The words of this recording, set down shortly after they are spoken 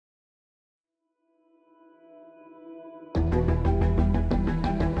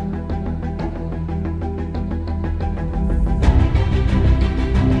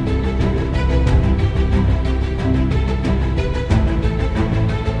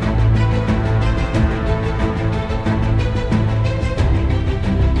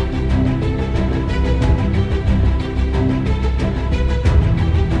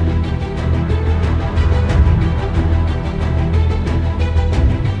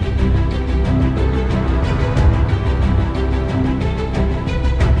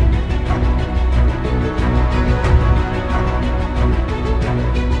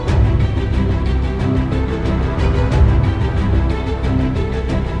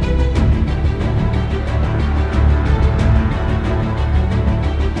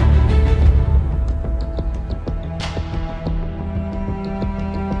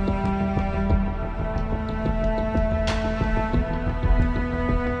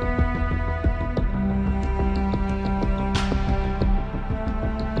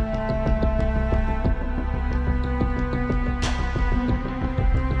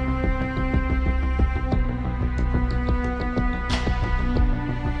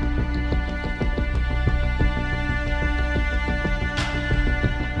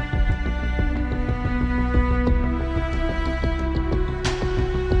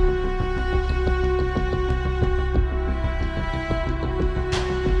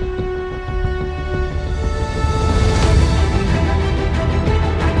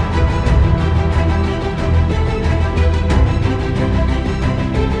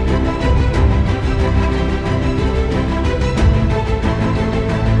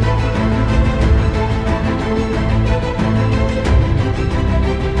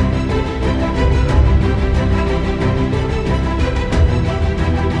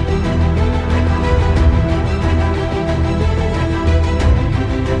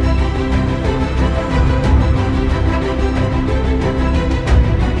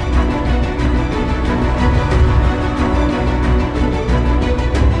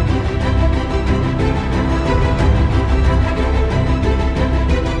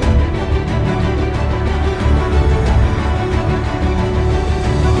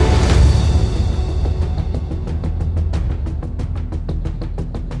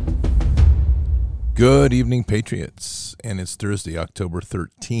Good evening, Patriots. And it's Thursday, October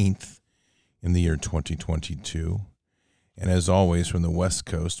 13th in the year 2022. And as always, from the West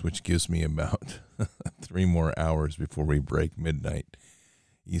Coast, which gives me about 3 more hours before we break midnight,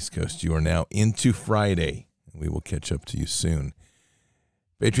 East Coast, you are now into Friday. We will catch up to you soon.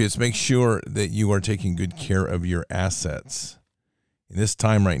 Patriots, make sure that you are taking good care of your assets. In this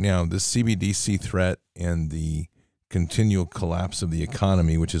time right now, this CBDC threat and the continual collapse of the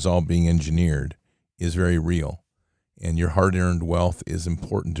economy, which is all being engineered, is very real. And your hard-earned wealth is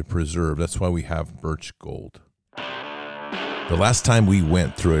important to preserve. That's why we have Birch Gold. The last time we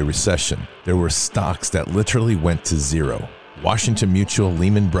went through a recession, there were stocks that literally went to zero. Washington Mutual,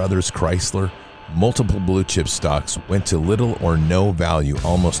 Lehman Brothers, Chrysler, multiple blue chip stocks went to little or no value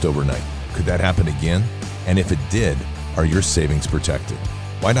almost overnight. Could that happen again? And if it did, are your savings protected?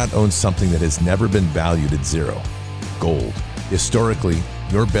 Why not own something that has never been valued at zero? Gold. Historically,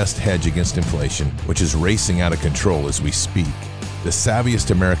 your best hedge against inflation, which is racing out of control as we speak. The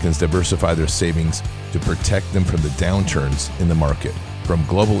savviest Americans diversify their savings to protect them from the downturns in the market, from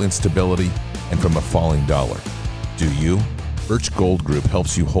global instability, and from a falling dollar. Do you? Birch Gold Group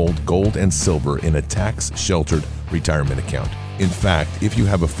helps you hold gold and silver in a tax-sheltered retirement account. In fact, if you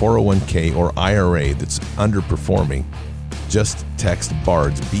have a 401k or IRA that's underperforming, just text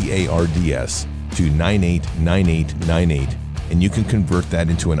BARDS, B-A-R-D-S, to 989898, and you can convert that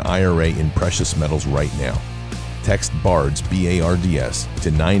into an IRA in precious metals right now. Text BARDS, B-A-R-D-S,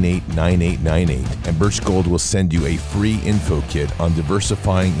 to 989898, and Birch Gold will send you a free info kit on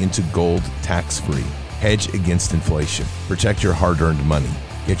diversifying into gold tax-free. Hedge against inflation. Protect your hard-earned money.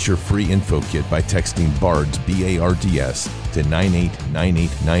 Get your free info kit by texting BARDS, B-A-R-D-S, to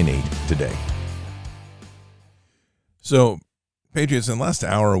 989898 today. So, Patriots, in the last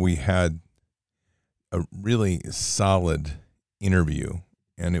hour we had a really solid interview,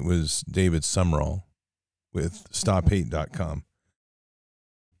 and it was David Sumrall with StopHate.com.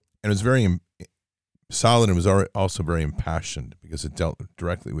 And it was very solid, and it was also very impassioned because it dealt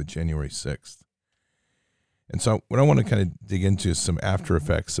directly with January 6th. And so what I want to kind of dig into is some after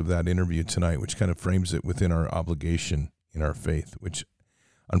effects of that interview tonight, which kind of frames it within our obligation in our faith, which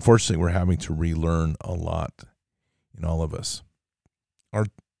unfortunately we're having to relearn a lot in all of us.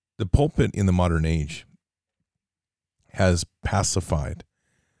 The pulpit in the modern age has pacified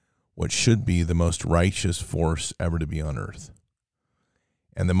what should be the most righteous force ever to be on earth.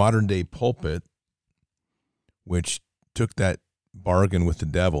 And the modern day pulpit, which took that bargain with the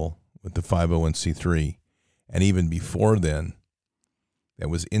devil, with the 501c3, and even before then, that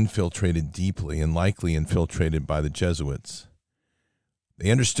was infiltrated deeply and likely infiltrated by the Jesuits. They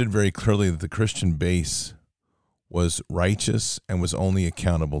understood very clearly that the Christian base was righteous and was only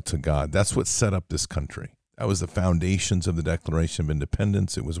accountable to God. That's what set up this country. That was the foundations of the Declaration of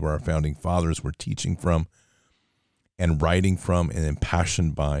Independence. It was where our founding fathers were teaching from and writing from and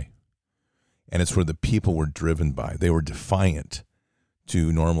impassioned by. And it's where the people were driven by. They were defiant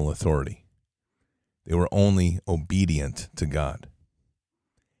to normal authority. They were only obedient to God.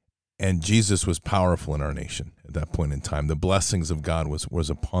 And Jesus was powerful in our nation at that point in time. The blessings of God was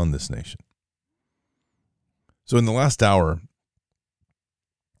upon this nation. So in the last hour,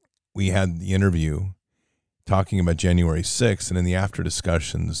 we had the interview talking about January 6th, and in the after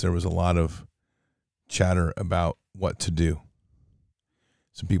discussions, there was a lot of chatter about what to do.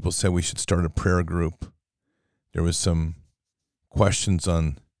 Some people said we should start a prayer group. There was some questions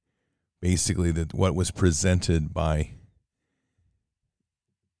on basically that what was presented by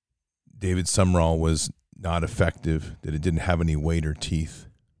David Sumrall was not effective, that it didn't have any weight or teeth.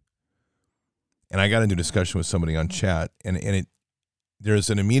 And I got into a discussion with somebody on chat, and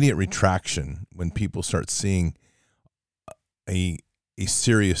there's an immediate retraction when people start seeing a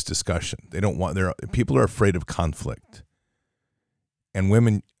serious discussion. They don't want people are afraid of conflict. And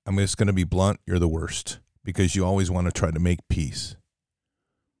women, I'm just going to be blunt, you're the worst because you always want to try to make peace.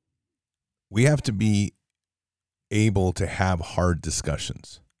 We have to be able to have hard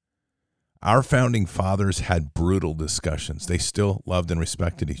discussions. Our founding fathers had brutal discussions. They still loved and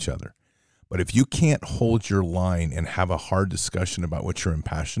respected each other. But if you can't hold your line and have a hard discussion about what you're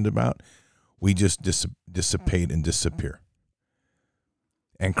impassioned about, we just dissipate and disappear.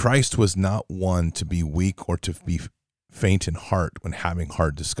 And Christ was not one to be weak or to be faint in heart when having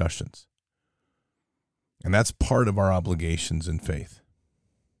hard discussions. And that's part of our obligations in faith.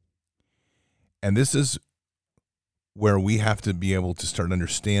 And this is where we have to be able to start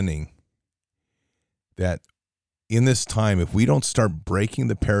understanding that in this time, if we don't start breaking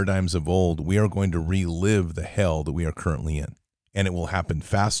the paradigms of old, we are going to relive the hell that we are currently in. And it will happen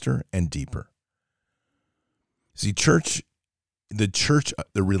faster and deeper. See, the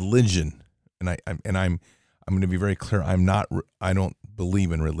religion I'm going to be very clear. I don't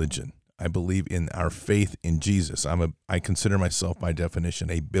believe in religion. I believe in our faith in Jesus. I consider myself by definition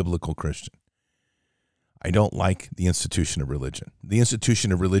a biblical Christian. I don't like the institution of religion. The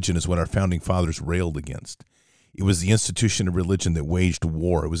institution of religion is what our founding fathers railed against. It was the institution of religion that waged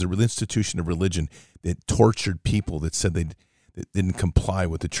war. It was an institution of religion that tortured people that said that didn't comply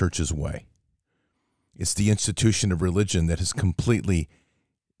with the church's way. It's the institution of religion that has completely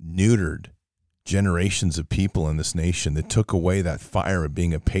neutered generations of people in this nation, that took away that fire of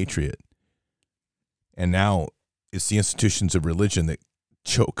being a patriot. And now it's the institutions of religion that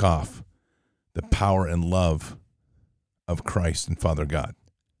choke off the power and love of Christ and Father God.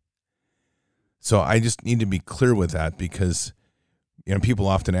 So I just need to be clear with that, because people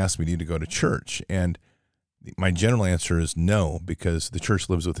often ask me, do you need to go to church? And my general answer is no, because the church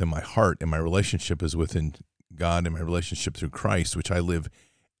lives within my heart, and my relationship is within God, and my relationship through Christ, which I live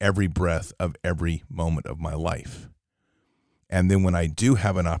every breath of every moment of my life. And then when I do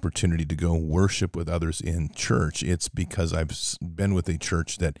have an opportunity to go worship with others in church, it's because I've been with a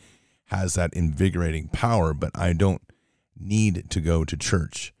church that has that invigorating power, but I don't need to go to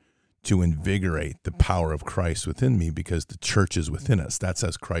church to invigorate the power of Christ within me, because the church is within us. That's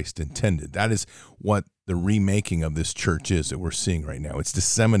as Christ intended. That is what the remaking of this church is that we're seeing right now. It's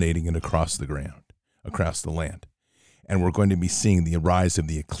disseminating it across the ground, across the land. And we're going to be seeing the rise of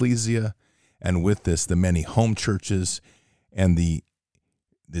the ecclesia, and with this, the many home churches and the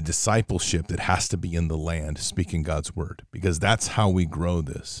discipleship that has to be in the land speaking God's word, because that's how we grow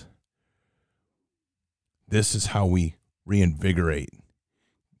this. This is how we reinvigorate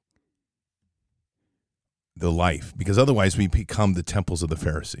the life, because otherwise we become the temples of the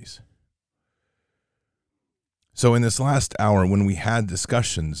Pharisees. So in this last hour, when we had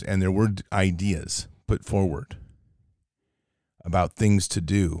discussions and there were ideas put forward about things to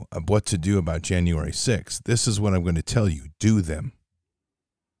do, of what to do about January 6th, this is what I'm going to tell you. Do them.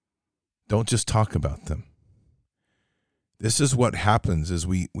 Don't just talk about them. This is what happens as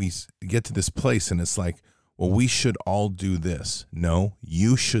we get to this place, and it's like, well, we should all do this. No,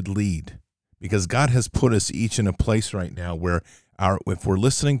 you should lead. Because God has put us each in a place right now where if we're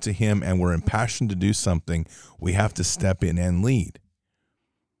listening to him and we're impassioned to do something, we have to step in and lead.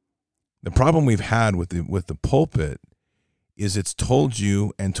 The problem we've had with the pulpit is it's told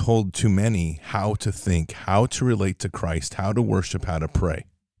you and told too many how to think, how to relate to Christ, how to worship, how to pray.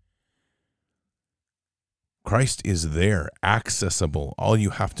 Christ is there, accessible. All you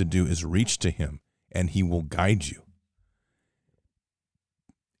have to do is reach to him, and he will guide you.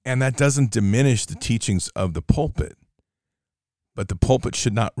 And that doesn't diminish the teachings of the pulpit, but the pulpit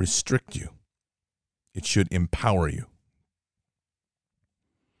should not restrict you. It should empower you.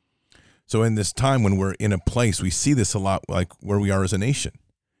 So in this time when we're in a place, we see this a lot, like where we are as a nation.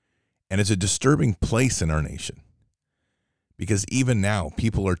 And it's a disturbing place in our nation, because even now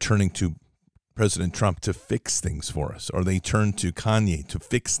people are turning to President Trump to fix things for us, or they turn to Kanye to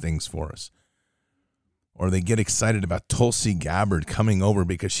fix things for us. Or they get excited about Tulsi Gabbard coming over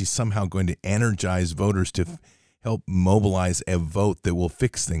because she's somehow going to energize voters to help mobilize a vote that will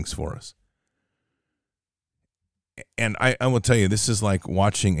fix things for us. And I will tell you, this is like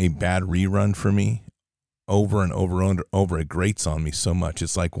watching a bad rerun for me over and over and over. It grates on me so much.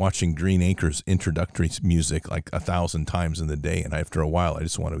 It's like watching Green Acres introductory music like 1,000 times in the day, and after a while, I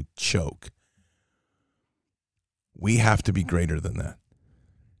just want to choke. We have to be greater than that.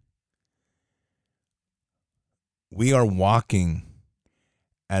 We are walking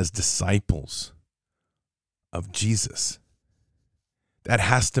as disciples of Jesus. That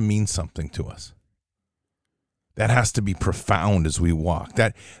has to mean something to us. That has to be profound as we walk.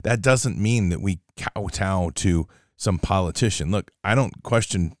 That doesn't mean that we kowtow to some politician. Look, I don't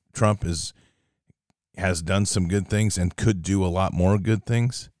question Trump has done some good things and could do a lot more good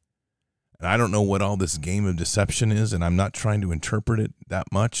things. And I don't know what all this game of deception is, and I'm not trying to interpret it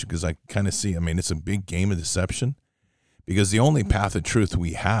that much, because I kind of see, it's a big game of deception. Because the only path of truth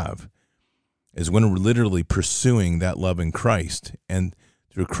we have is when we're literally pursuing that love in Christ, and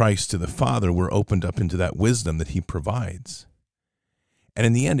through Christ to the Father, we're opened up into that wisdom that he provides. And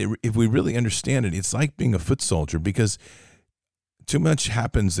in the end, if we really understand it, it's like being a foot soldier, because too much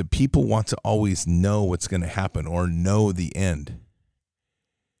happens that people want to always know what's going to happen or know the end.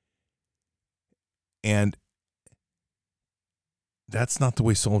 And that's not the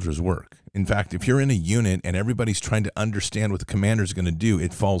way soldiers work. In fact, if you're in a unit and everybody's trying to understand what the commander's going to do,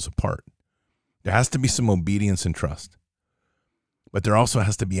 it falls apart. There has to be some obedience and trust, but there also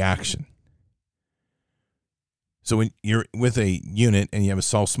has to be action. So when you're with a unit and you have a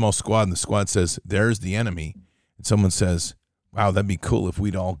small squad, and the squad says, there's the enemy, and someone says, wow, that'd be cool if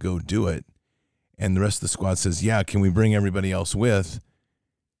we'd all go do it. And the rest of the squad says, yeah, can we bring everybody else with?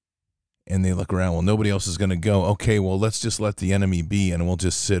 And they look around. Well, nobody else is going to go. Okay, well, let's just let the enemy be and we'll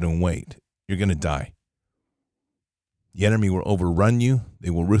just sit and wait. You're going to die. The enemy will overrun you. They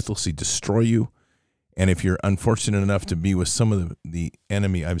will ruthlessly destroy you. And if you're unfortunate enough to be with some of the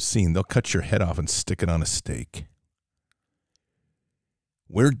enemy I've seen, they'll cut your head off and stick it on a stake.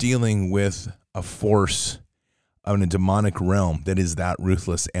 We're dealing with a force of a demonic realm that is that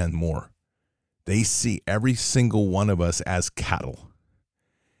ruthless and more. They see every single one of us as cattle.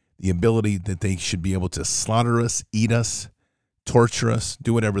 The ability that they should be able to slaughter us, eat us, torture us,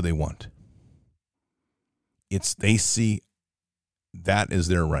 do whatever they want. They see that as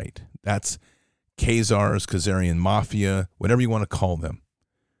their right. That's Khazars, Khazarian Mafia, whatever you want to call them.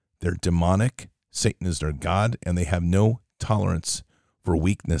 They're demonic. Satan is their god, and they have no tolerance for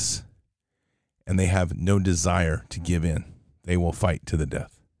weakness, and they have no desire to give in. They will fight to the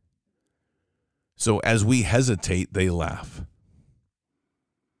death. So as we hesitate, they laugh.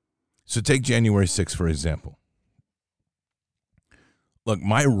 So take January 6th, for example. Look,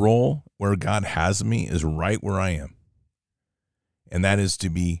 my role where God has me is right where I am. And that is to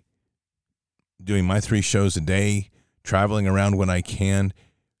be doing my 3 shows a day, traveling around when I can,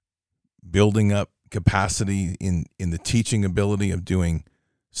 building up capacity in the teaching ability of doing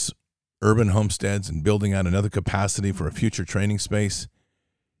urban homesteads and building out another capacity for a future training space,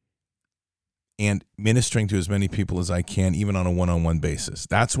 and ministering to as many people as I can, even on a one-on-one basis.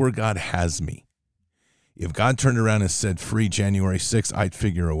 That's where God has me. If God turned around and said free January 6th, I'd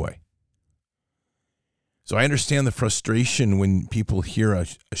figure a way. So I understand the frustration when people hear a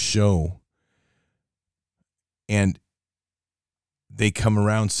show and they come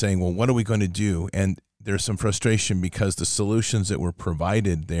around saying, well, what are we going to do? And there's some frustration because the solutions that were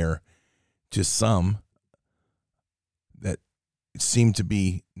provided there to some that seem to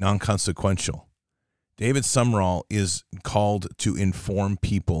be non-consequential. David Sumrall is called to inform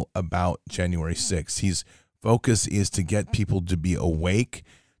people about January 6th. His focus is to get people to be awake,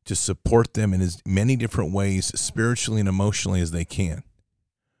 to support them in as many different ways, spiritually and emotionally, as they can.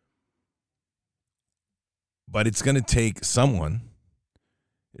 But it's going to take someone.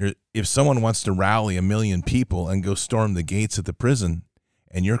 If someone wants to rally 1 million people and go storm the gates of the prison,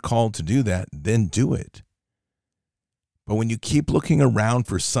 and you're called to do that, then do it. But when you keep looking around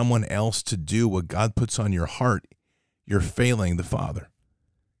for someone else to do what God puts on your heart, you're failing the Father.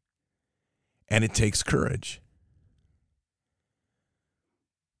 And it takes courage.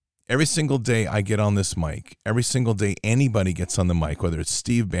 Every single day I get on this mic, every single day anybody gets on the mic, whether it's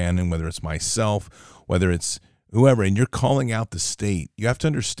Steve Bannon, whether it's myself, whether it's whoever, and you're calling out the state, you have to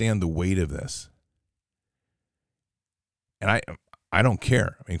understand the weight of this. And I don't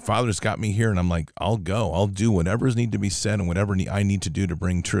care. I mean, Father's got me here, and I'm like, I'll go. I'll do whatever's need to be said and whatever I need to do to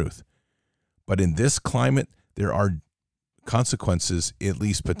bring truth. But in this climate, there are consequences, at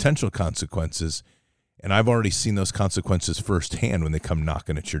least potential consequences, and I've already seen those consequences firsthand when they come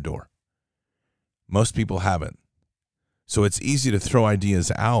knocking at your door. Most people haven't. So it's easy to throw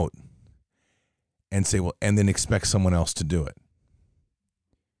ideas out and say, well, and then expect someone else to do it.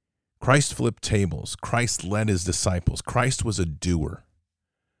 Christ flipped tables. Christ led his disciples. Christ was a doer.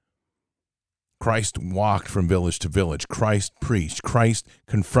 Christ walked from village to village. Christ preached. Christ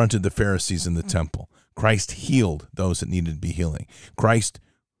confronted the Pharisees in the temple. Christ healed those that needed to be healing. Christ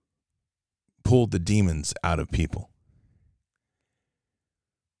pulled the demons out of people.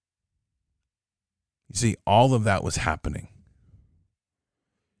 You see, all of that was happening.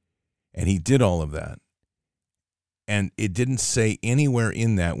 And he did all of that. And it didn't say anywhere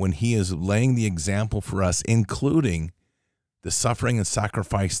in that when he is laying the example for us, including the suffering and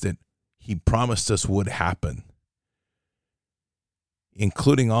sacrifice that he promised us would happen,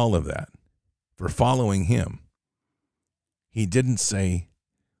 including all of that for following him. He didn't say,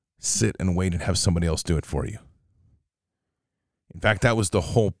 sit and wait and have somebody else do it for you. In fact, that was the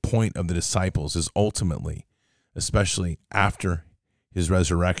whole point of the disciples, is ultimately, especially after his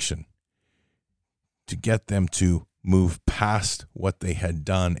resurrection, to get them to move past what they had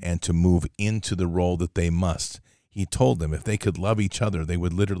done and to move into the role that they must. He told them if they could love each other, they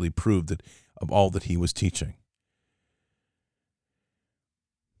would literally prove that of all that he was teaching.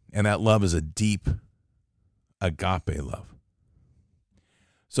 And that love is a deep agape love.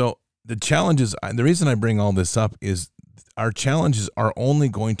 So the challenges, the reason I bring all this up is our challenges are only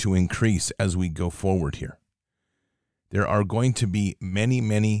going to increase as we go forward here. There are going to be many,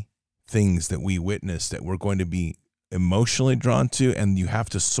 many things that we witness that we're going to be emotionally drawn to, and you have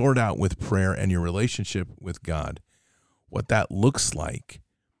to sort out with prayer and your relationship with God what that looks like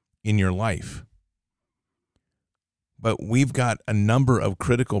in your life. But we've got a number of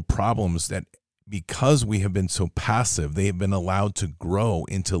critical problems that because we have been so passive, they have been allowed to grow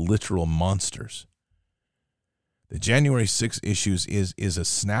into literal monsters. The January 6 issues is a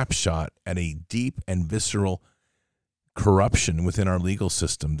snapshot at a deep and visceral corruption within our legal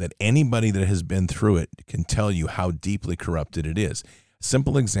system that anybody that has been through it can tell you how deeply corrupted it is.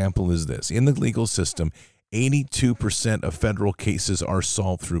 Simple example is this. In the legal system, 82% of federal cases are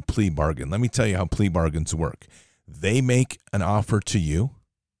solved through plea bargain. Let me tell you how plea bargains work. They make an offer to you,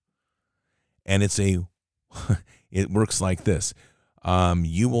 and it works like this.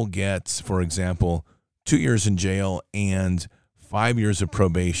 You will get, for example, 2 years in jail and 5 years of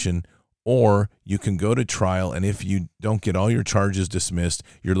probation, or you can go to trial, and if you don't get all your charges dismissed,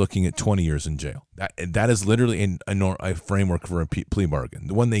 you're looking at 20 years in jail. That is literally a framework for a plea bargain.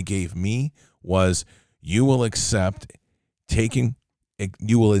 The one they gave me was you will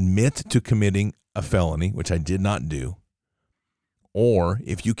you will admit to committing a felony, which I did not do, or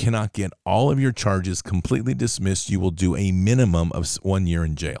if you cannot get all of your charges completely dismissed, you will do a minimum of 1 year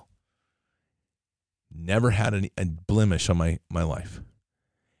in jail. Never had a blemish on my life.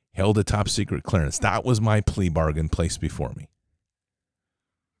 Held a top secret clearance. That was my plea bargain placed before me.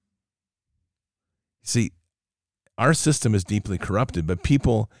 See, our system is deeply corrupted, but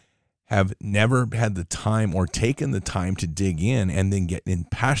people have never had the time or taken the time to dig in and then get in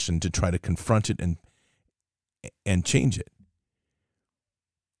passion to try to confront it and change it.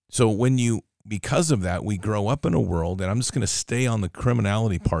 So because of that, we grow up in a world, and I'm just going to stay on the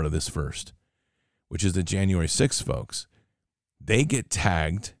criminality part of this first, which is the January 6th folks. They get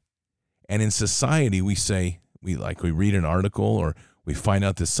tagged, and in society we say, we read an article or we find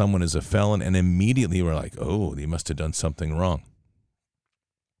out that someone is a felon, and immediately we're like, oh, they must have done something wrong.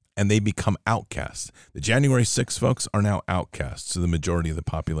 And they become outcasts. The January 6th folks are now outcasts to the majority of the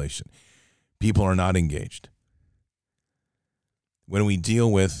population. People are not engaged. When we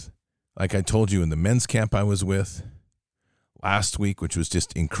deal with, like I told you in the men's camp I was with last week, which was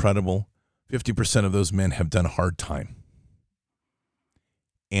just incredible, 50% of those men have done hard time.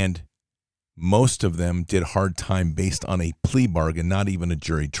 And most of them did hard time based on a plea bargain, not even a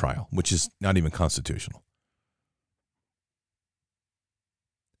jury trial, which is not even constitutional.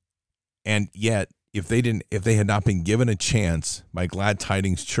 And yet, if they had not been given a chance by Glad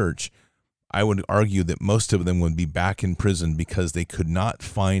Tidings Church, I would argue that most of them would be back in prison because they could not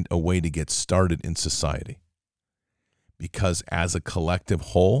find a way to get started in society. Because as a collective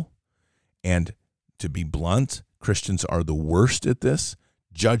whole, and to be blunt, Christians are the worst at this,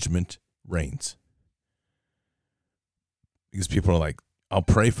 judgment reigns. Because people are like, I'll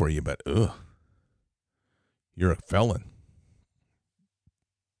pray for you, but you're a felon.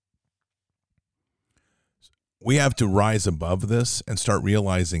 We have to rise above this and start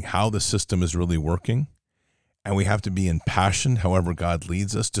realizing how the system is really working. And we have to be in passion, however God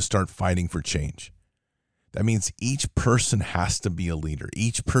leads us, to start fighting for change. That means each person has to be a leader.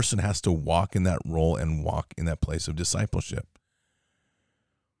 Each person has to walk in that role and walk in that place of discipleship.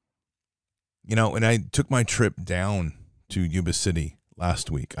 You know, when I took my trip down to Yuba City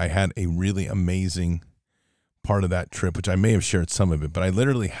last week, I had a really amazing part of that trip, which I may have shared some of it, but I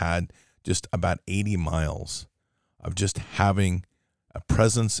literally had just about 80 miles of just having a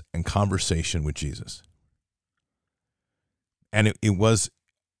presence and conversation with Jesus. And it was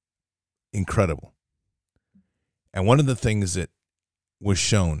incredible. And one of the things that was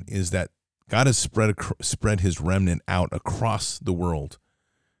shown is that God has spread his remnant out across the world.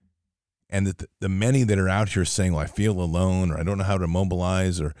 And that the many that are out here saying, well, I feel alone, or I don't know how to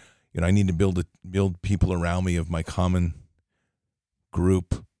mobilize, or I need to build people around me of my common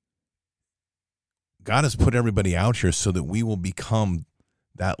group. God has put everybody out here so that we will become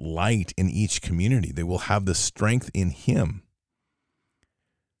that light in each community. They will have the strength in him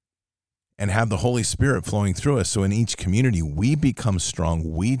and have the Holy Spirit flowing through us. So in each community, we become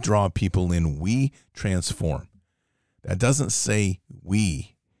strong. We draw people in. We transform. That doesn't say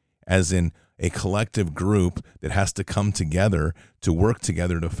we as in a collective group that has to come together to work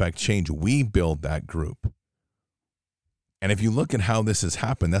together to affect change. We build that group. And if you look at how this has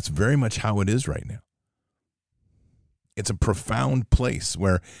happened, that's very much how it is right now. It's a profound place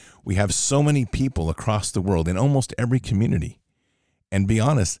where we have so many people across the world in almost every community. And be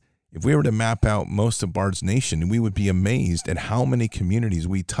honest, if we were to map out most of Bard's Nation, we would be amazed at how many communities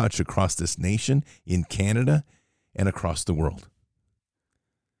we touch across this nation, in Canada, and across the world.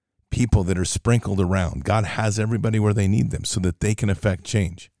 People that are sprinkled around. God has everybody where they need them so that they can affect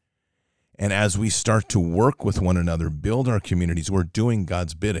change. And as we start to work with one another, build our communities, we're doing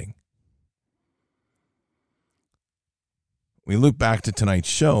God's bidding. We look back to tonight's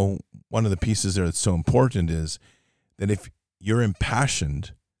show, one of the pieces there that's so important is that if you're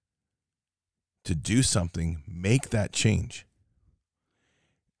impassioned to do something, make that change.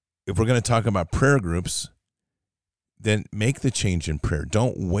 If we're going to talk about prayer groups, then make the change in prayer.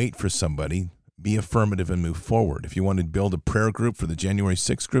 Don't wait for somebody. Be affirmative and move forward. If you want to build a prayer group for the January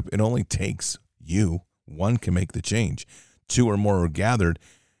 6th group, it only takes you. One can make the change. Two or more are gathered,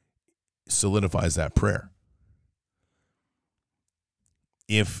 solidifies that prayer.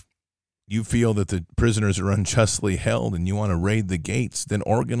 If you feel that the prisoners are unjustly held and you want to raid the gates, then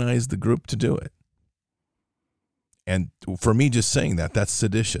organize the group to do it. And for me, just saying that, that's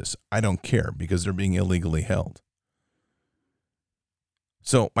seditious. I don't care because they're being illegally held.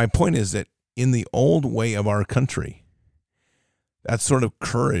 So my point is that in the old way of our country, that sort of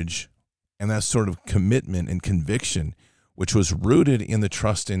courage and that sort of commitment and conviction, which was rooted in the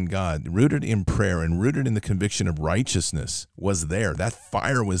trust in God, rooted in prayer, and rooted in the conviction of righteousness, was there. That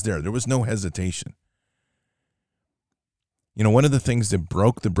fire was there. There was no hesitation. You know, one of the things that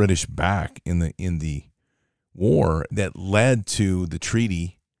broke the British back in the war that led to the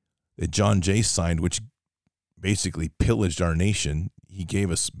treaty that John Jay signed, which basically pillaged our nation. He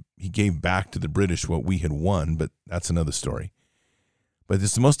gave back to the British what we had won, but that's another story. But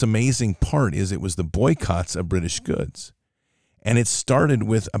the most amazing part is it was the boycotts of British goods. And it started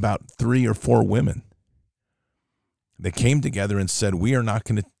with about 3 or 4 women that came together and said, we are not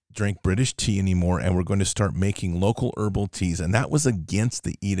going to drink British tea anymore, and we're going to start making local herbal teas. And that was against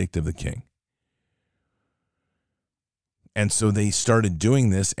the edict of the king. And so they started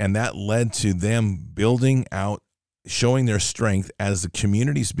doing this, and that led to them building out, showing their strength as the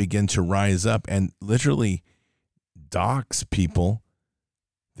communities begin to rise up and literally dox people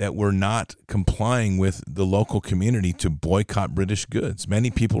that were not complying with the local community to boycott British goods.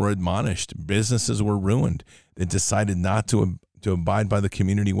 Many people were admonished. Businesses were ruined that decided not to abide by the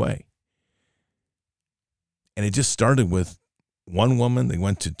community way. And it just started with 1 woman. They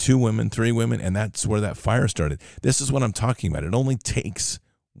went to 2 women, 3 women, and that's where that fire started. This is what I'm talking about. It only takes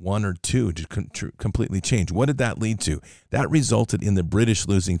 1 or 2 to completely change. What did that lead to? That resulted in the British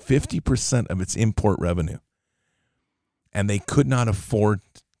losing 50% of its import revenue. And they could not afford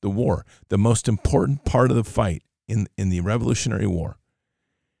the war. The most important part of the fight in the Revolutionary War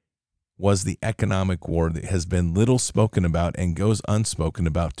was the economic war that has been little spoken about and goes unspoken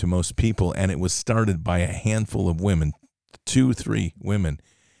about to most people. And it was started by a handful of women, 2, 3 women,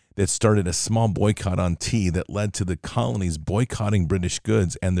 that started a small boycott on tea that led to the colonies boycotting British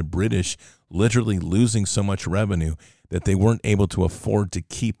goods and the British literally losing so much revenue that they weren't able to afford to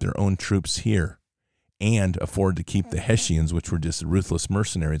keep their own troops here and afford to keep the Hessians, which were just ruthless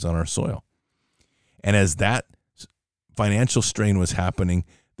mercenaries on our soil. And as that financial strain was happening,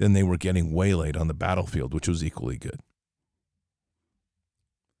 then they were getting waylaid on the battlefield, which was equally good.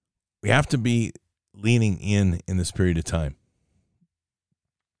 We have to be leaning in this period of time.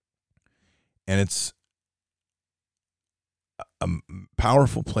 And it's a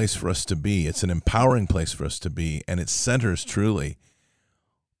powerful place for us to be. It's an empowering place for us to be. And it centers truly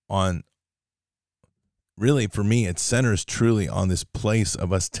on, really for me, it centers truly on this place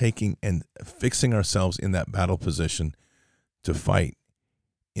of us taking and fixing ourselves in that battle position to fight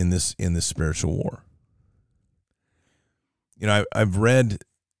in this spiritual war. You know, I've read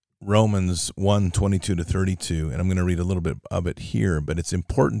Romans 1:22-32, and I'm going to read a little bit of it here, but it's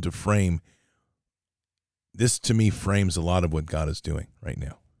important to frame. This, to me, frames a lot of what God is doing right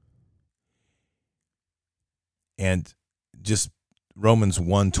now. And just Romans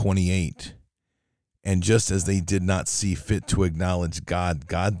 1:28, and just as they did not see fit to acknowledge God,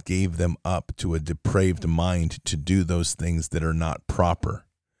 God gave them up to a depraved mind to do those things that are not proper.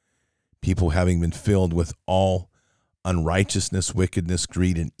 People having been filled with all unrighteousness, wickedness,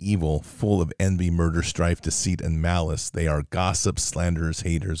 greed, and evil, full of envy, murder, strife, deceit, and malice. They are gossips, slanderers,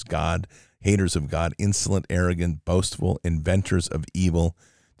 haters of God, insolent, arrogant, boastful, inventors of evil,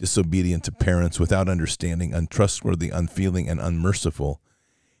 disobedient to parents, without understanding, untrustworthy, unfeeling, and unmerciful.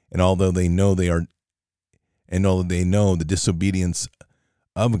 And although they know the disobedience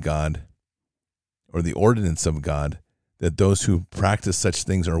of God, or the ordinance of God, that those who practice such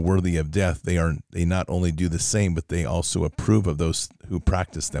things are worthy of death, they not only do the same, but they also approve of those who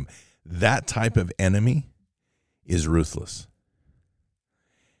practice them. That type of enemy is ruthless.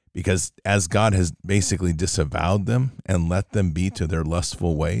 Because as God has basically disavowed them and let them be to their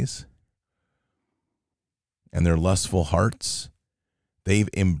lustful ways and their lustful hearts, they've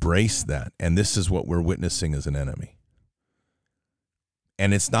embraced that. And this is what we're witnessing as an enemy.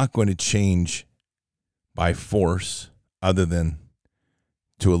 And it's not going to change by force other than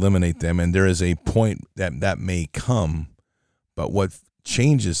to eliminate them. And there is a point that may come, but what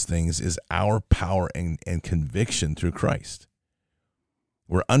changes things is our power and conviction through Christ.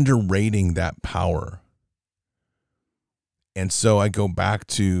 We're underrating that power. And so I go back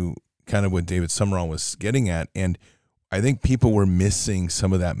to kind of what David Summerall was getting at, and I think people were missing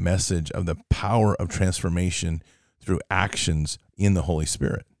some of that message of the power of transformation through actions in the Holy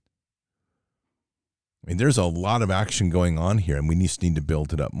Spirit. I mean, there's a lot of action going on here, and we just need to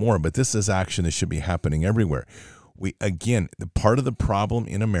build it up more. But this is action that should be happening everywhere. The part of the problem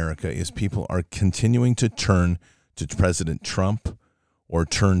in America is people are continuing to turn to President Trump or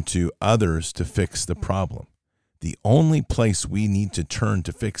turn to others to fix the problem. The only place we need to turn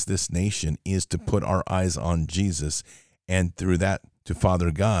to fix this nation is to put our eyes on Jesus, and through that to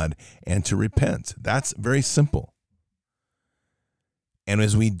Father God and to repent. That's very simple. And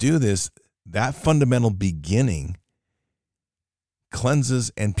as we do this, that fundamental beginning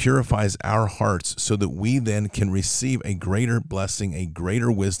cleanses and purifies our hearts so that we then can receive a greater blessing, a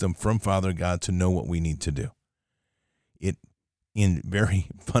greater wisdom from Father God to know what we need to do. It, in very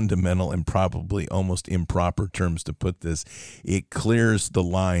fundamental and probably almost improper terms to put this, it clears the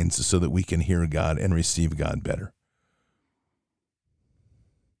lines so that we can hear God and receive God better.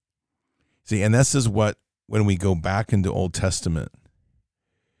 See, and this is what, when we go back into Old Testament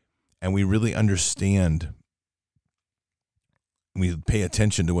and we really understand, we pay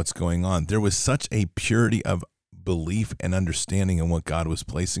attention to what's going on, there was such a purity of belief and understanding in what God was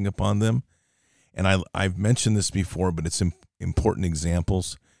placing upon them. And I've mentioned this before, but it's important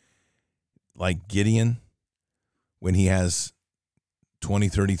examples. Like Gideon, when he has 20,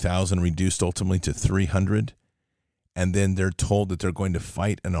 30,000 reduced ultimately to 300, and then they're told that they're going to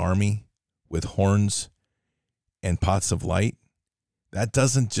fight an army with horns and pots of light. That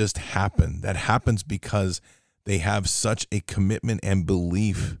doesn't just happen. That happens because they have such a commitment and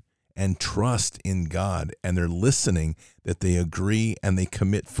belief and trust in God, and they're listening, that they agree and they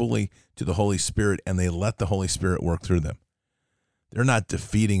commit fully to the Holy Spirit, and they let the Holy Spirit work through them. They're not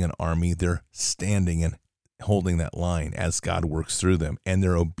defeating an army. They're standing and holding that line as God works through them, and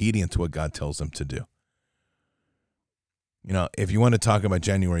they're obedient to what God tells them to do. You know, if you want to talk about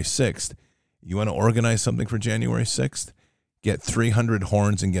January 6th, you want to organize something for January 6th, get 300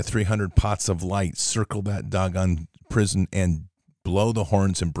 horns and get 300 pots of light, circle that doggone prison and blow the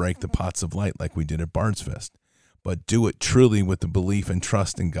horns and break the pots of light like we did at Bards Fest. But do it truly with the belief and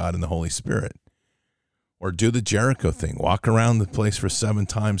trust in God and the Holy Spirit. Or do the Jericho thing. Walk around the place for 7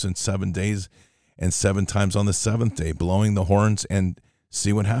 times in 7 days and 7 times on the 7th day, blowing the horns, and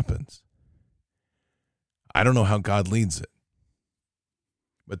see what happens. I don't know how God leads it.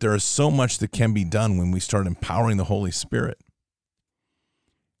 But there is so much that can be done when we start empowering the Holy Spirit.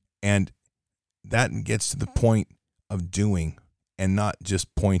 And that gets to the point of doing and not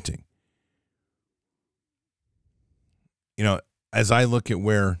just pointing. You know, as I look at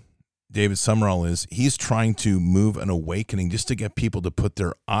where David Summerall is, he's trying to move an awakening just to get people to put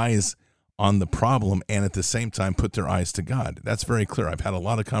their eyes on the problem and at the same time put their eyes to God. That's very clear. I've had a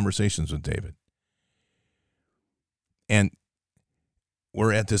lot of conversations with David. And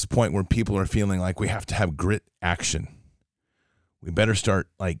we're at this point where people are feeling like we have to have grit action. We better start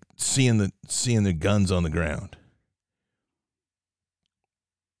like seeing the guns on the ground.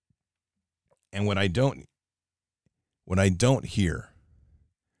 And what I don't hear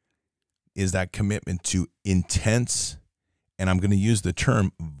is that commitment to intense, and I'm going to use the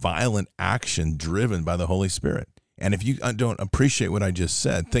term violent action driven by the Holy Spirit. And if you don't appreciate what I just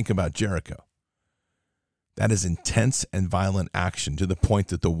said, think about Jericho. That is intense and violent action to the point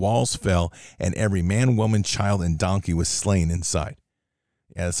that the walls fell and every man, woman, child, and donkey was slain inside.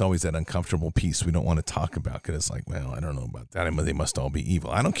 Yeah, it's always that uncomfortable piece we don't want to talk about because it's like, well, I don't know about that. I mean, they must all be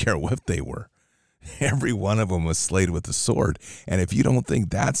evil. I don't care what they were. Every one of them was slayed with the sword. And if you don't think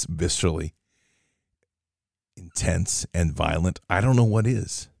that's viscerally intense and violent, I don't know what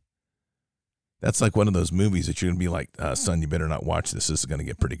is. That's like one of those movies that you're going to be like, son, you better not watch this. This is going to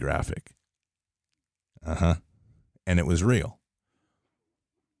get pretty graphic. And it was real.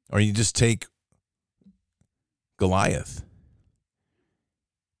 Or you just take Goliath.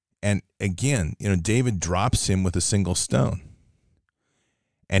 And again, you know, David drops him with a single stone.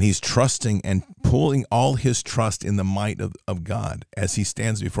 And he's trusting and pulling all his trust in the might of God as he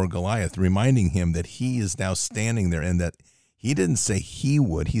stands before Goliath, reminding him that he is now standing there and that he didn't say he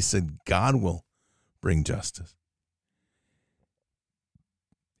would. He said God will bring justice.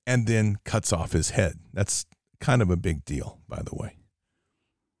 And then cuts off his head. That's kind of a big deal, by the way.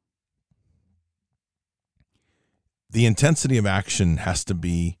 The intensity of action has to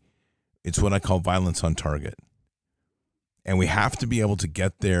be, it's what I call violence on target. And we have to be able to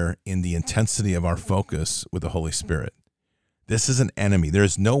get there in the intensity of our focus with the Holy Spirit. This is an enemy. There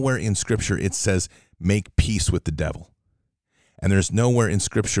is nowhere in Scripture it says, make peace with the devil. And there's nowhere in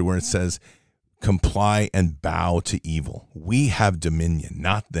Scripture where it says, comply and bow to evil. We have dominion,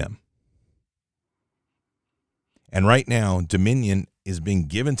 not them. And right now, dominion is being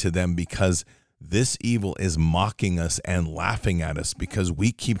given to them because this evil is mocking us and laughing at us because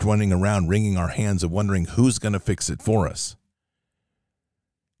we keep running around wringing our hands of wondering who's going to fix it for us.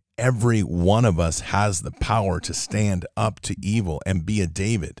 Every one of us has the power to stand up to evil and be a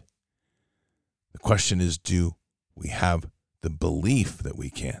David. The question is, do we have the belief that we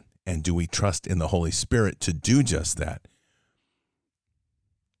can? And do we trust in the Holy Spirit to do just that?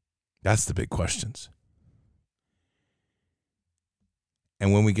 That's the big questions.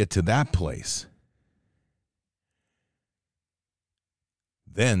 And when we get to that place,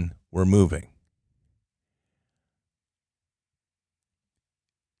 then we're moving.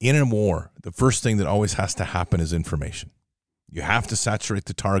 In a war, the first thing that always has to happen is information. You have to saturate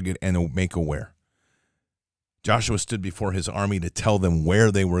the target and make aware. Joshua stood before his army to tell them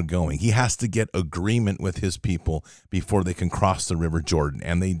where they were going. He has to get agreement with his people before they can cross the River Jordan,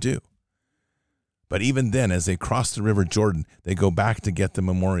 and they do. But even then, as they cross the River Jordan, they go back to get the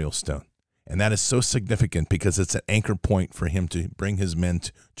memorial stone. And that is so significant because it's an anchor point for him to bring his men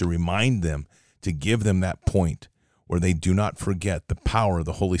to remind them, to give them that point where they do not forget the power of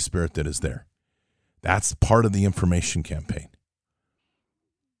the Holy Spirit that is there. That's part of the information campaign.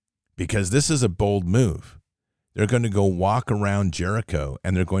 Because this is a bold move. They're going to go walk around Jericho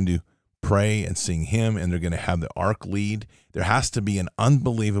and they're going to pray and sing hymn, and they're going to have the ark lead. There has to be an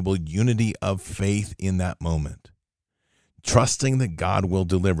unbelievable unity of faith in that moment, trusting that God will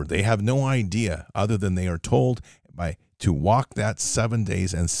deliver. They have no idea other than they are told to walk that 7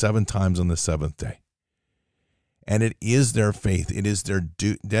 days and 7 times on the seventh day. And it is their faith. It is their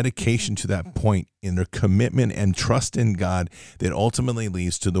dedication to that point in their commitment and trust in God that ultimately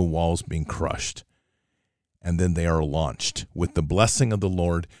leads to the walls being crushed. And then they are launched with the blessing of the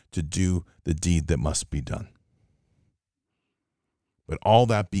Lord to do the deed that must be done. But all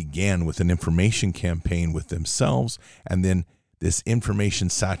that began with an information campaign with themselves, and then this information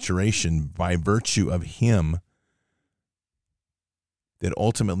saturation by virtue of him that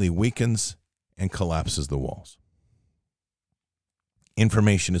ultimately weakens and collapses the walls.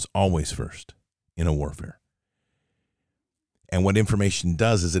 Information is always first in a warfare. And what information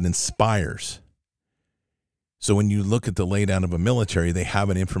does is it inspires. So when you look at the laydown of a military, they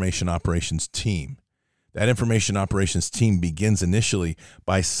have an information operations team. That information operations team begins initially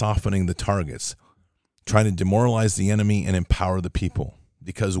by softening the targets, trying to demoralize the enemy and empower the people.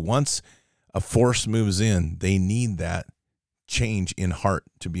 Because once a force moves in, they need that change in heart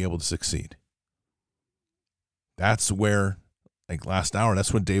to be able to succeed. That's where, like last hour,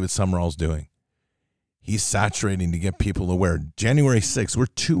 that's what David Summerall's doing. He's saturating to get people aware. January 6th, we're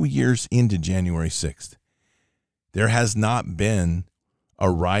 2 years into January 6th. There has not been a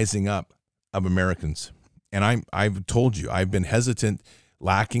rising up of Americans. And I've told you, I've been hesitant,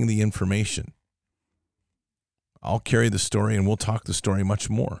 lacking the information. I'll carry the story and we'll talk the story much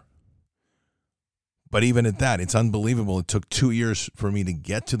more. But even at that, it's unbelievable. It took 2 years for me to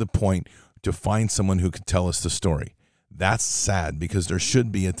get to the point to find someone who could tell us the story. That's sad because there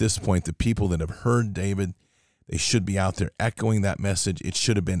should be at this point the people that have heard David, they should be out there echoing that message. It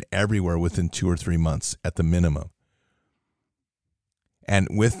should have been everywhere within 2 or 3 months at the minimum. And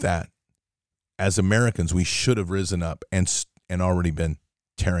with that, as Americans, we should have risen up and already been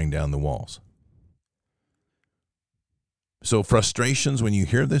tearing down the walls. So frustrations when you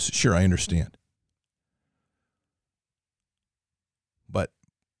hear this, sure, I understand. But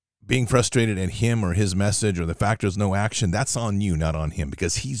being frustrated at him or his message or the fact there's no action, that's on you, not on him,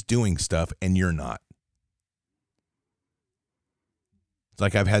 because he's doing stuff and you're not. It's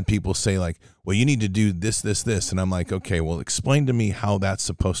like I've had people say like, well, you need to do this, this, this. And I'm like, okay, well, explain to me how that's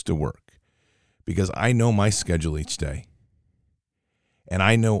supposed to work. Because I know my schedule each day. And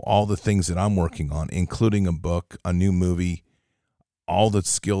I know all the things that I'm working on, including a book, a new movie, all the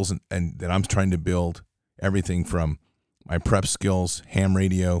skills and that I'm trying to build, everything from my prep skills, ham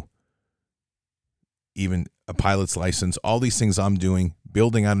radio, even a pilot's license, all these things I'm doing,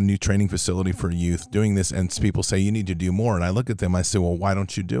 building out a new training facility for youth, doing this, and people say, you need to do more. And I look at them, I say, well, why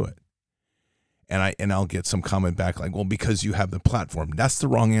don't you do it? And I'll get some comment back like, well, because you have the platform. That's the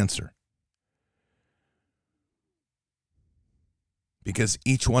wrong answer. Because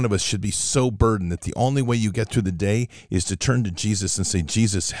each one of us should be so burdened that the only way you get through the day is to turn to Jesus and say,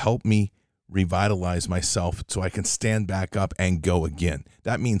 Jesus, help me revitalize myself so I can stand back up and go again.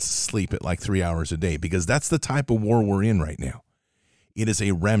 That means sleep at like 3 hours a day, because that's the type of war we're in right now. It is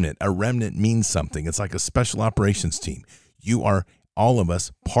a remnant. A remnant means something. It's like a special operations team. You are all of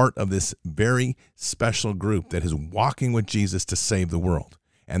us, part of this very special group that is walking with Jesus to save the world.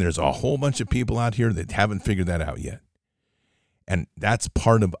 And there's a whole bunch of people out here that haven't figured that out yet. And that's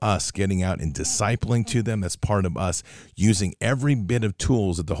part of us getting out and discipling to them. That's part of us using every bit of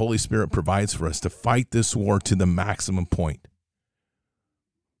tools that the Holy Spirit provides for us to fight this war to the maximum point.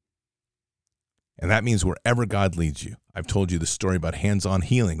 And that means wherever God leads you. I've told you the story about hands-on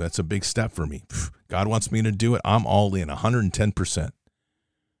healing. That's a big step for me. God wants me to do it. I'm all in, 110%.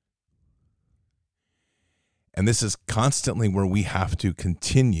 And this is constantly where we have to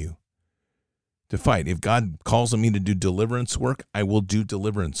continue to fight. If God calls on me to do deliverance work, I will do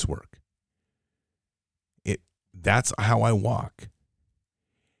deliverance work. That's how I walk.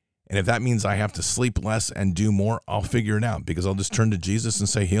 And if that means I have to sleep less and do more, I'll figure it out, because I'll just turn to Jesus and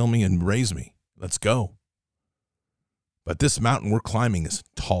say, heal me and raise me. Let's go. But this mountain we're climbing is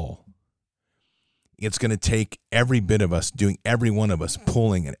tall. It's going to take every bit of us doing, every one of us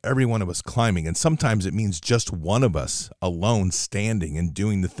pulling, and every one of us climbing. And sometimes it means just one of us alone standing and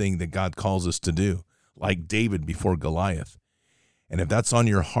doing the thing that God calls us to do, like David before Goliath. And if that's on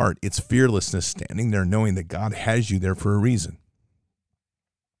your heart, it's fearlessness, standing there knowing that God has you there for a reason.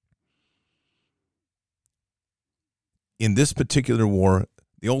 In this particular war,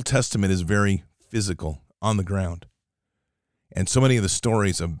 the Old Testament is very physical, on the ground. And so many of the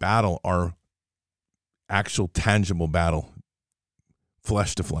stories of battle are actual tangible battle,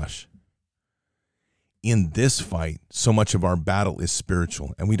 flesh to flesh. In this fight, so much of our battle is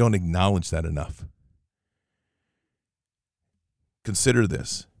spiritual, and we don't acknowledge that enough. Consider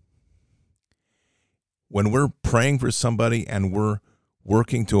this. When we're praying for somebody and we're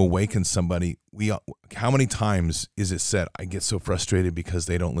working to awaken somebody, how many times is it said, I get so frustrated because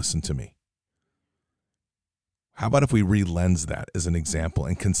they don't listen to me? How about if we re-lens that as an example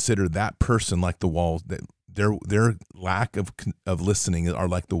and consider that person like the walls, that their lack of listening are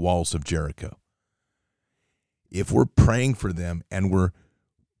like the walls of Jericho. If we're praying for them and we're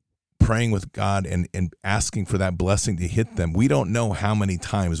praying with God and asking for that blessing to hit them, we don't know how many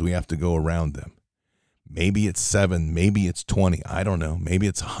times we have to go around them. Maybe it's 7, maybe it's 20, I don't know, maybe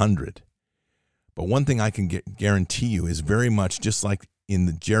it's 100. But one thing I can guarantee you is very much just like in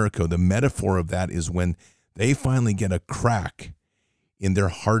the Jericho, the metaphor of that is when they finally get a crack in their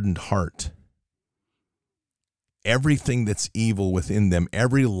hardened heart. Everything that's evil within them,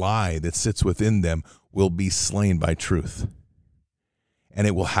 every lie that sits within them will be slain by truth. And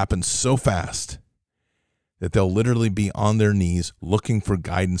it will happen so fast that they'll literally be on their knees looking for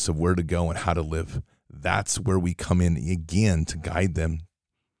guidance of where to go and how to live. That's where we come in again to guide them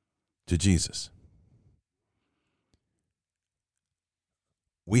to Jesus.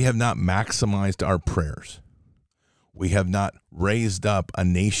 We have not maximized our prayers. We have not raised up a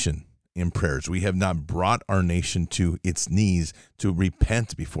nation in prayers. We have not brought our nation to its knees to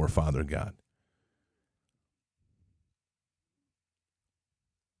repent before Father God.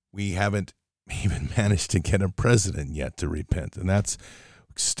 We haven't even managed to get a president yet to repent, and that's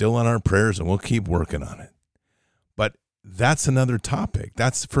still on our prayers, and we'll keep working on it. But that's another topic.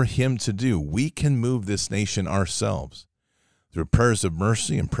 That's for him to do. We can move this nation ourselves through prayers of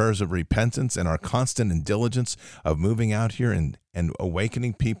mercy and prayers of repentance and our constant and diligence of moving out here and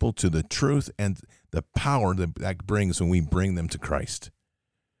awakening people to the truth and the power that brings when we bring them to Christ.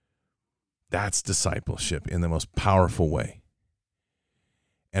 That's discipleship in the most powerful way.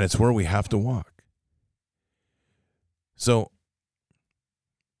 And it's where we have to walk. So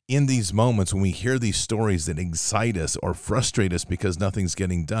in these moments when we hear these stories that excite us or frustrate us because nothing's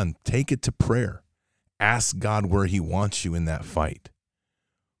getting done, take it to prayer. Ask God where he wants you in that fight.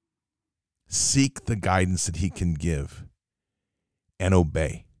 Seek the guidance that he can give and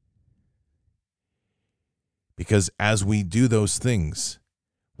obey. Because as we do those things,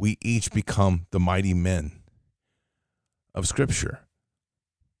 we each become the mighty men of Scripture.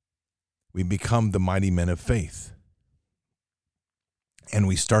 We become the mighty men of faith. And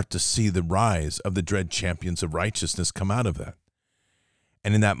we start to see the rise of the dread champions of righteousness come out of that.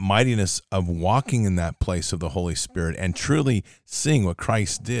 And in that mightiness of walking in that place of the Holy Spirit and truly seeing what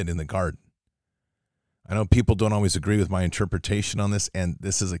Christ did in the garden. I know people don't always agree with my interpretation on this, and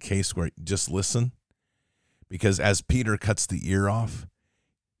this is a case where just listen. Because as Peter cuts the ear off,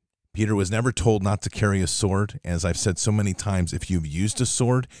 Peter was never told not to carry a sword. As I've said so many times, if you've used a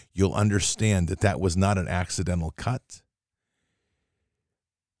sword, you'll understand that that was not an accidental cut.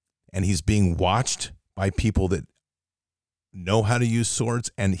 And he's being watched by people that know how to use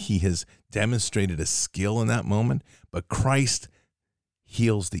swords, and he has demonstrated a skill in that moment. But Christ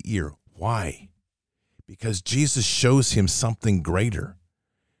heals the ear. Why? Because Jesus shows him something greater.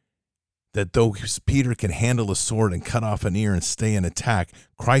 That though Peter can handle a sword and cut off an ear and stay in attack,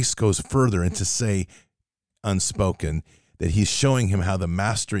 Christ goes further and to say, unspoken, that he's showing him how the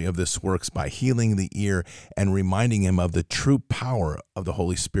mastery of this works by healing the ear and reminding him of the true power of the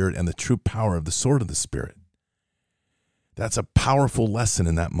Holy Spirit and the true power of the sword of the Spirit. That's a powerful lesson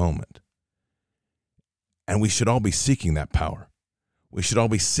in that moment. And we should all be seeking that power. We should all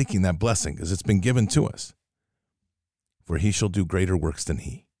be seeking that blessing because it's been given to us. For he shall do greater works than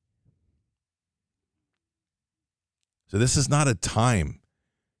he. So this is not a time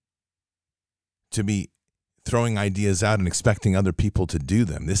to be throwing ideas out and expecting other people to do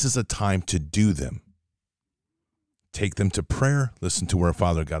them. This is a time to do them. Take them to prayer, listen to where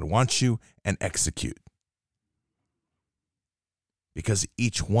Father God wants you, and execute. Because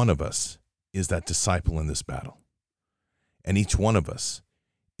each one of us is that disciple in this battle. And each one of us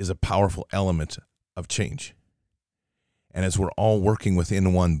is a powerful element of change. And as we're all working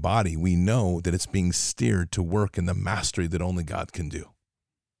within one body, we know that it's being steered to work in the mastery that only God can do.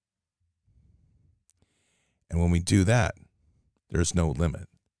 And when we do that, there's no limit.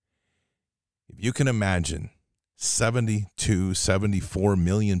 If you can imagine 72, 74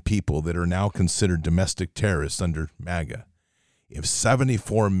 million people that are now considered domestic terrorists under MAGA, if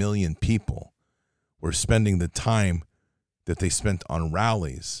 74 million people were spending the time that they spent on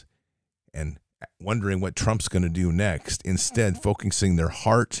rallies and wondering what Trump's going to do next, instead focusing their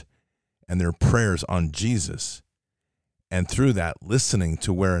heart and their prayers on Jesus, and through that listening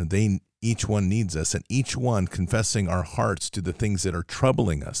to where each one needs us, and each one confessing our hearts to the things that are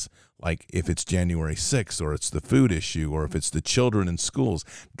troubling us, like if it's January 6th, or it's the food issue, or if it's the children in schools,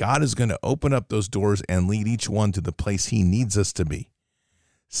 God is going to open up those doors and lead each one to the place he needs us to be.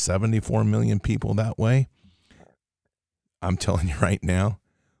 74 million people that way. I'm telling you right now,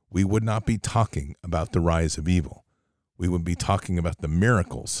 we would not be talking about the rise of evil. We would be talking about the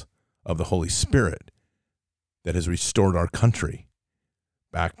miracles of the Holy Spirit that has restored our country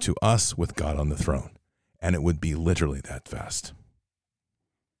back to us with God on the throne. And it would be literally that fast.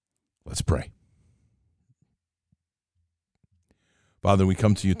 Let's pray. Father, we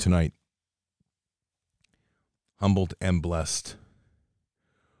come to you tonight, humbled and blessed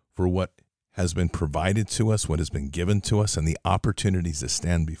for what has been provided to us, what has been given to us, and the opportunities that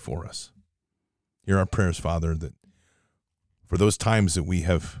stand before us. Hear our prayers, Father, that for those times that we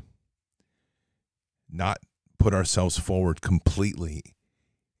have not put ourselves forward completely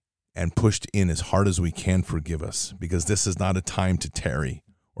and pushed in as hard as we can, forgive us, because this is not a time to tarry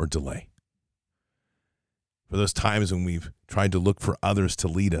or delay. For those times when we've tried to look for others to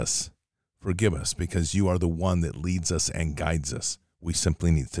lead us, forgive us, because you are the one that leads us and guides us. We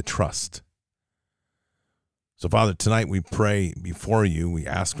simply need to trust. So, Father, tonight we pray before you. We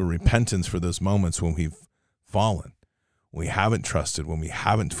ask for repentance for those moments when we've fallen, when we haven't trusted, when we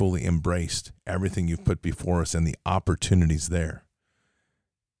haven't fully embraced everything you've put before us and the opportunities there.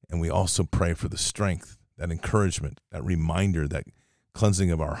 And we also pray for the strength, that encouragement, that reminder, that cleansing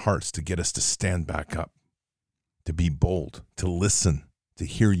of our hearts to get us to stand back up, to be bold, to listen, to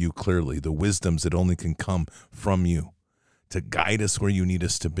hear you clearly, the wisdoms that only can come from you, to guide us where you need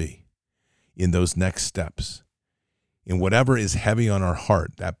us to be in those next steps. In whatever is heavy on our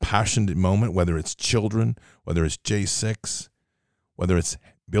heart, that passionate moment, whether it's children, whether it's J6, whether it's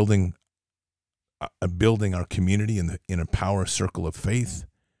building our community in a power circle of faith,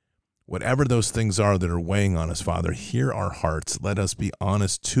 whatever those things are that are weighing on us, Father, hear our hearts. Let us be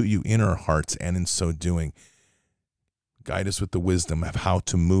honest to you in our hearts, and in so doing, guide us with the wisdom of how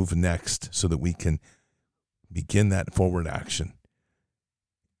to move next so that we can begin that forward action.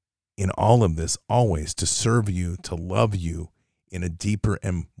 In all of this, always to serve you, to love you in a deeper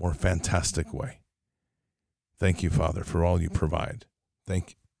and more fantastic way. Thank you, Father, for all you provide.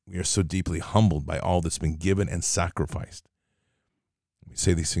 We are so deeply humbled by all that's been given and sacrificed. We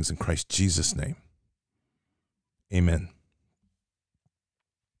say these things in Christ Jesus' name. Amen.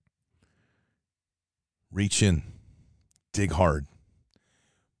 Reach in, dig hard,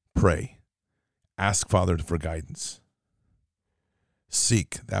 pray, ask Father for guidance.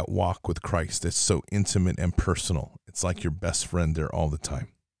 Seek that walk with Christ that's so intimate and personal. It's like your best friend there all the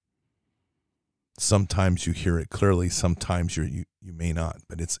time. Sometimes you hear it clearly, sometimes you may not,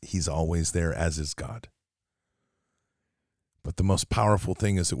 but he's always there, as is God. But the most powerful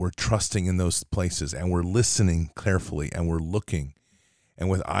thing is that we're trusting in those places, and we're listening carefully, and we're looking. And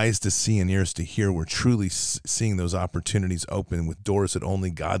with eyes to see and ears to hear, we're truly seeing those opportunities open with doors that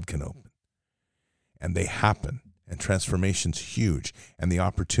only God can open. And they happen. And transformation's huge, and the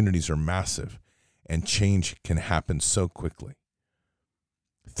opportunities are massive, and change can happen so quickly.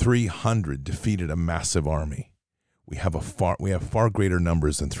 300 defeated a massive army We have far greater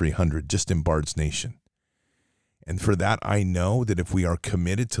numbers than 300 just in Bard's Nation. And for that, I know that if we are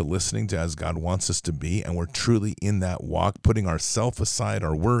committed to listening to as God wants us to be, and we're truly in that walk, putting ourself aside,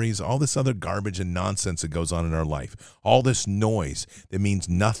 our worries, all this other garbage and nonsense that goes on in our life, all this noise that means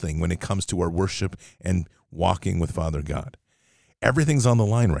nothing when it comes to our worship and walking with Father God. Everything's on the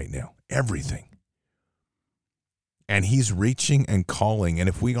line right now. Everything. And he's reaching and calling, and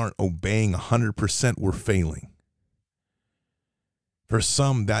if we aren't obeying 100%, we're failing. For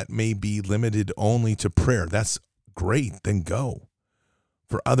some, that may be limited only to prayer. That's great, then go.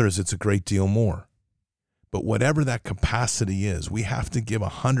 For others, it's a great deal more. But whatever that capacity is, we have to give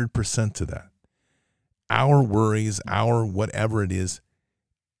 100% to that. Our worries, our whatever it is,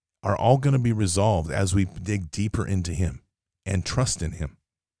 are all going to be resolved as we dig deeper into him and trust in him.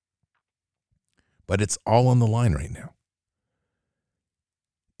 But it's all on the line right now.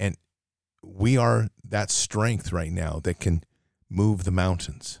 And we are that strength right now that can move the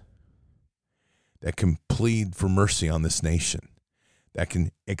mountains, that can plead for mercy on this nation, that can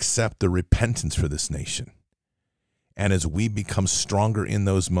accept the repentance for this nation. And as we become stronger in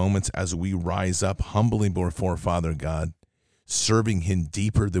those moments, as we rise up humbly before Father God, serving him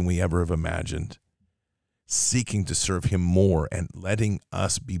deeper than we ever have imagined, seeking to serve him more and letting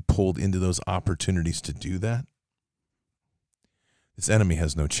us be pulled into those opportunities to do that, this enemy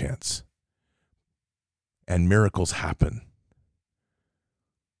has no chance. And miracles happen.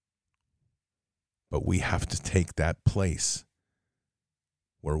 But we have to take that place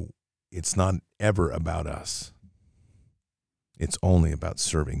where it's not ever about us. It's only about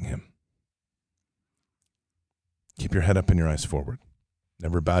serving him. Keep your head up and your eyes forward.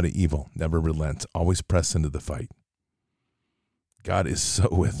 Never bow to evil. Never relent. Always press into the fight. God is so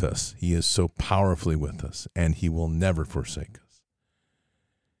with us. He is so powerfully with us, and he will never forsake us.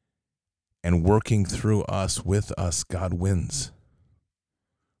 And working through us, with us, God wins.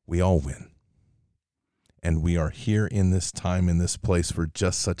 We all win. And we are here in this time, in this place, for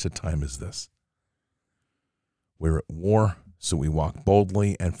just such a time as this. We're at war, so we walk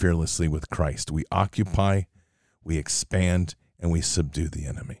boldly and fearlessly with Christ. We occupy, we expand, and we subdue the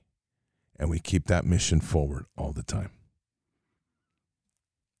enemy. And we keep that mission forward all the time.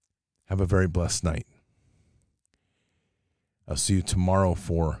 Have a very blessed night. I'll see you tomorrow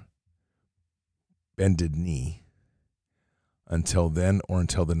for Bended Knee. Until then, or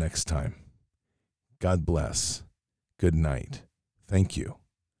until the next time. God bless. Good night. Thank you.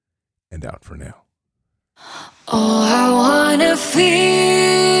 And out for now. Oh, I wanna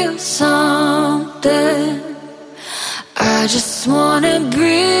feel something. I just wanna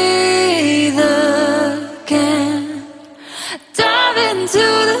breathe again. Dive into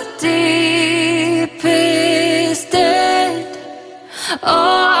the deepest end. Oh,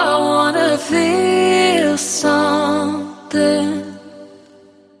 I wanna feel something.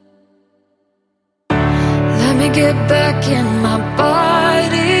 Let me get back in my body.